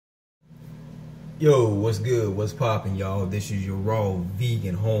Yo, what's good? What's poppin', y'all? This is your raw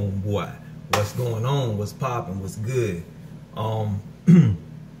vegan homeboy. What's going on? What's poppin'? What's good? I'm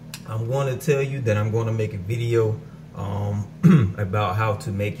going to tell you that I'm going to make a video about how to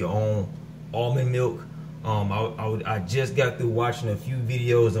make your own almond milk. I just got through watching a few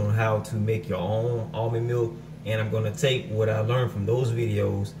videos on how to make your own almond milk, and I'm going to take what I learned from those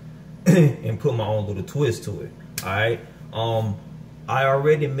videos and put my own little twist to it. All right.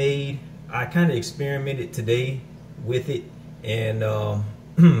 I kind of experimented today with it, and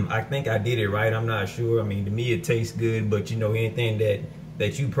I think I did it right. I'm not sure. I mean, to me it tastes good, but you know, anything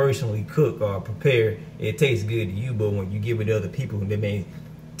that you personally cook or prepare, it tastes good to you, but when you give it to other people, they may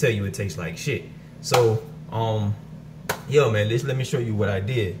tell you it tastes like shit. So yo man, let me show you what I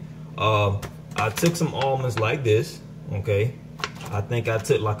did. I took some almonds like this. Okay, I think I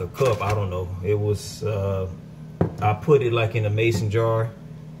took like a cup. I don't know. It was I put it like in a mason jar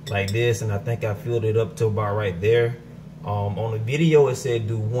like this, and I think I filled it up to about right there. On the video it said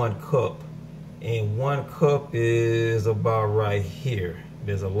do 1 cup, and 1 cup is about right here.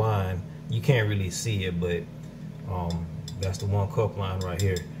 There's a line, you can't really see it, but that's the 1 cup line right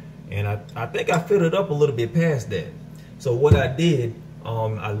here, and I think I filled it up a little bit past that. So what I did,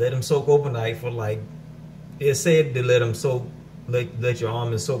 I let them soak overnight for like, it said to let them soak, let your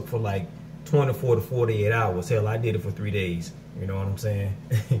almonds soak for like 24 to 48 hours. Hell, I did it for 3 days. You know what I'm saying?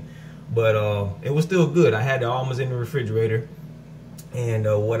 But it was still good. I had the almonds in the refrigerator, and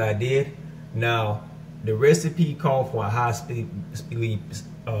what I did, now the recipe called for a high speed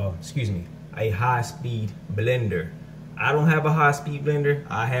blender. I don't have a high speed blender.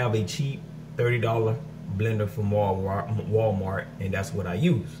 I have a cheap $30 blender from Walmart, and that's what I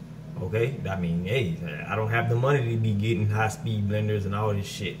use. Okay, I mean, hey, I don't have the money to be getting high speed blenders and all this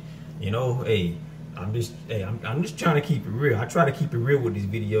shit. You know, hey, I'm just trying to keep it real. I try to keep it real with these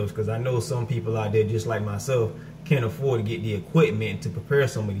videos because I know some people out there just like myself can't afford to get the equipment to prepare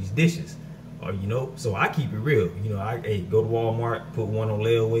some of these dishes, or you know. So I keep it real. You know, hey, go to Walmart, put one on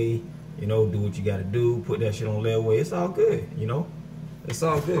layaway. You know, do what you got to do. Put that shit on layaway. It's all good. You know, it's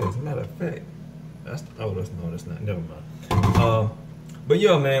all good. As a matter of fact, that's not. Never mind. But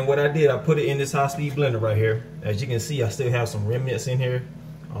yo, man, what I did, I put it in this high speed blender right here. As you can see, I still have some remnants in here.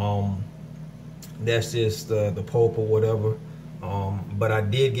 That's just the pulp or whatever, but I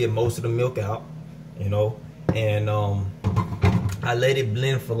did get most of the milk out, you know, and I let it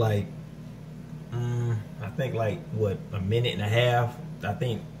blend for like I think like what, a minute and a half. I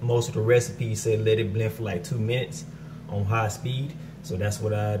think most of the recipes said let it blend for like 2 minutes on high speed, so that's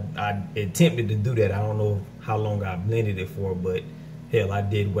what I attempted to do. That I don't know how long I blended it for, but hell, I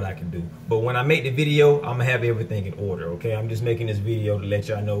did what I could do. But when I make the video, I'm gonna have everything in order, okay? I'm just making this video to let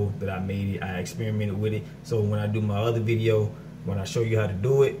y'all know that I made it, I experimented with it. So when I do my other video, when I show you how to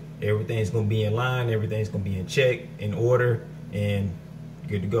do it, everything's gonna be in line, everything's gonna be in check, in order, and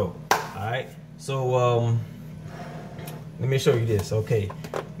good to go. All right, so let me show you this, okay?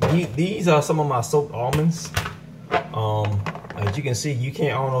 These are some of my soaked almonds. As you can see,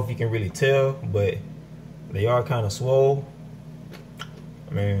 I don't know if you can really tell, but they are kind of swole.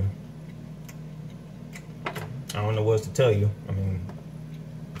 I mean, I don't know what to tell you. I mean,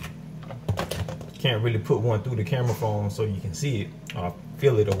 can't really put one through the camera phone so you can see it or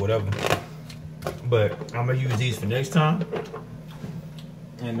feel it or whatever. But I'm gonna use these for next time.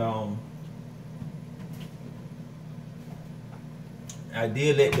 And I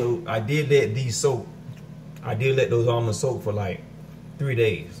did let those almonds soak for like 3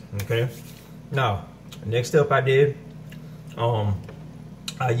 days. Okay. Now, next step I did,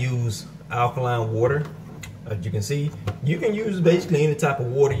 I use alkaline water. As you can see, you can use basically any type of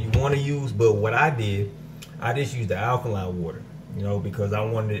water you want to use, but what I did, I just used the alkaline water, you know, because I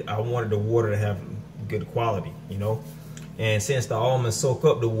wanted the water to have good quality, you know. And since the almonds soak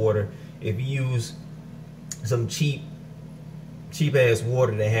up the water, if you use some cheap ass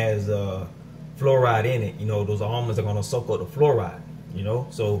water that has fluoride in it, you know, those almonds are gonna soak up the fluoride, you know.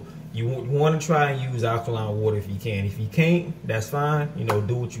 So you want to try and use alkaline water if you can. If you can't, that's fine. You know,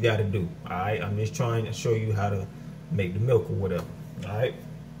 do what you got to do. All right. I'm just trying to show you how to make the milk or whatever. All right.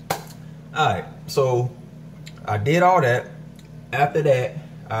 All right. So I did all that. After that,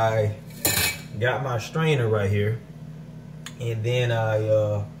 I got my strainer right here, and then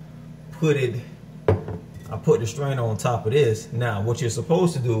I put the strainer on top of this. Now, what you're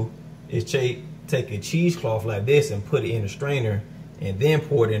supposed to do is take a cheesecloth like this and put it in the strainer, and then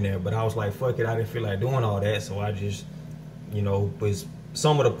pour it in there. But I was like, fuck it, I didn't feel like doing all that, so I just, you know, but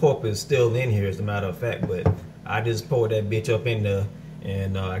some of the pulp is still in here, as a matter of fact, but I just poured that bitch up in there,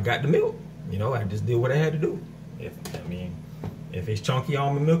 and I got the milk. You know, I just did what I had to do. I mean, If it's chunky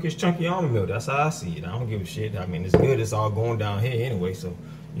almond milk, it's chunky almond milk. That's how I see it. I don't give a shit. I mean, it's good. It's all going down here anyway, so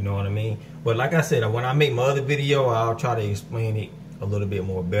you know what I mean. But like I said, when I make my other video, I'll try to explain it a little bit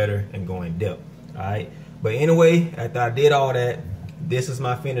more better and go in depth. All right. But anyway, after I did all that, this is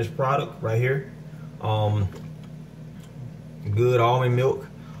my finished product right here. Good almond milk.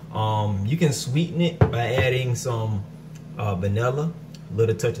 You can sweeten it by adding some vanilla, a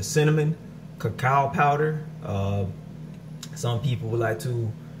little touch of cinnamon, cacao powder. Some people would like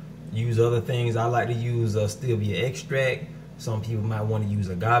to use other things. I like to use stevia extract. Some people might want to use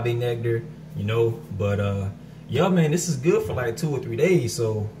agave nectar, you know. But yeah, man, this is good for like 2 or 3 days.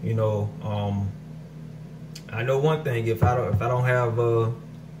 So you know, I know one thing: if I'm out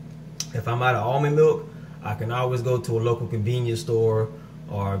of almond milk, I can always go to a local convenience store,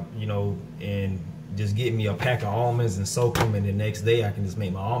 or you know, and just get me a pack of almonds and soak them, and the next day I can just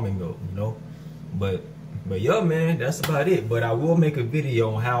make my almond milk, you know. But yeah, man, that's about it. But I will make a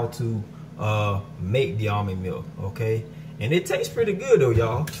video on how to make the almond milk, okay? And it tastes pretty good though,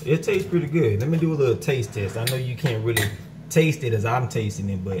 y'all. It tastes pretty good. Let me do a little taste test. I know you can't really taste it as I'm tasting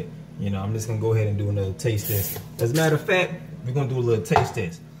it, but you know, I'm just gonna go ahead and do another taste test. As a matter of fact, we're gonna do a little taste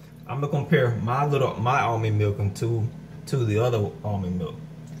test. I'm gonna compare my almond milk to the other almond milk.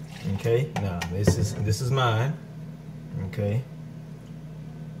 Okay, now this is mine. Okay.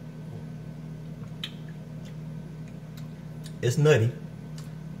 It's nutty.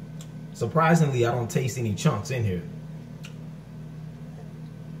 Surprisingly, I don't taste any chunks in here.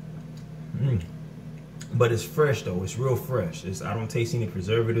 But it's fresh though. It's real fresh. I don't taste any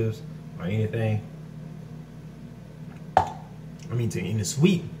preservatives or anything. I mean, in the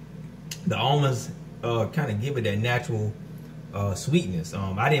sweet, the almonds kind of give it that natural sweetness.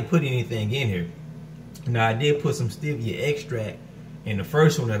 I didn't put anything in here. Now I did put some stevia extract in the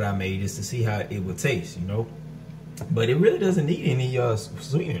first one that I made just to see how it would taste, you know. But it really doesn't need any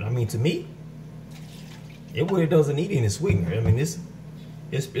sweetener. I mean, to me, it really doesn't need any sweetener. I mean, it's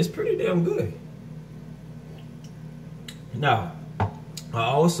pretty damn good. Now, I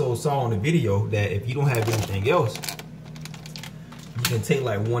also saw on the video that if you don't have anything else, you can take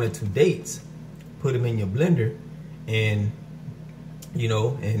like 1 or 2 dates, put them in your blender, and you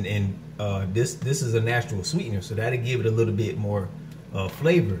know, this is a natural sweetener, so that'll give it a little bit more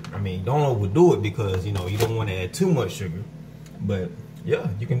flavor. I mean, don't overdo it because you know you don't want to add too much sugar. But yeah,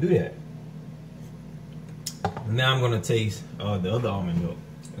 you can do that. Now I'm gonna taste the other almond milk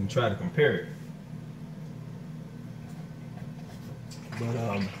and try to compare it. But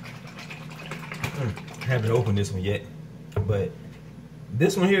I haven't opened this one yet. But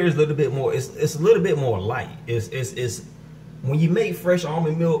this one here is a little bit more. It's a little bit more light. It's when you make fresh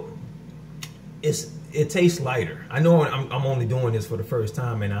almond milk, it tastes lighter. I know I'm only doing this for the first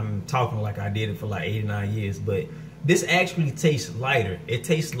time, and I'm talking like I did it for like 8 or 9 years, but this actually tastes lighter. It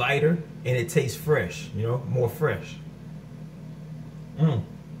tastes lighter and it tastes fresh, you know, more fresh.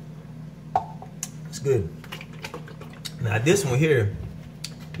 It's good. Now this one here,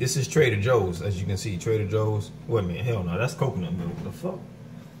 this is Trader Joe's, as you can see. Trader Joe's. Wait a minute, hell no, that's coconut milk. What the fuck?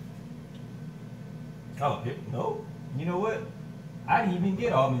 Oh, no. You know what? I didn't even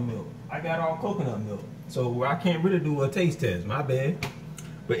get almond milk. I got all coconut milk. So I can't really do a taste test. My bad.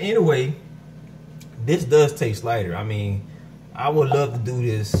 But anyway, this does taste lighter. I mean, I would love to do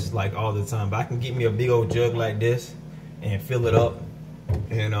this like all the time, but I can get me a big old jug like this and fill it up.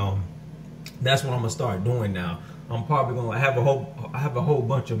 And that's what I'm gonna start doing now. I'm probably gonna have a whole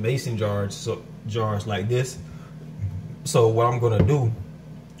bunch of mason jars like this. So what I'm gonna do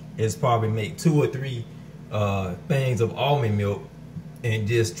is probably make 2 or 3 things of almond milk and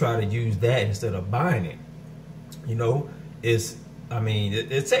just try to use that instead of buying it. You know, I mean,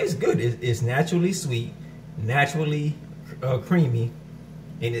 it tastes good. It's naturally sweet, naturally creamy,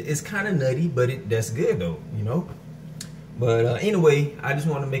 and it's kind of nutty, but that's good though, you know. But anyway, I just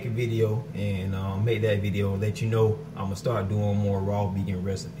want to make a video and make that video and let you know I'm gonna start doing more raw vegan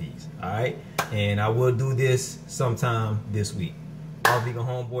recipes. All right, and I will do this sometime this week. Raw Vegan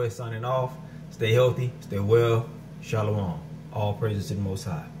Homeboy signing off. Stay healthy, stay well. Shalom. All praises to the Most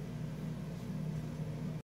High.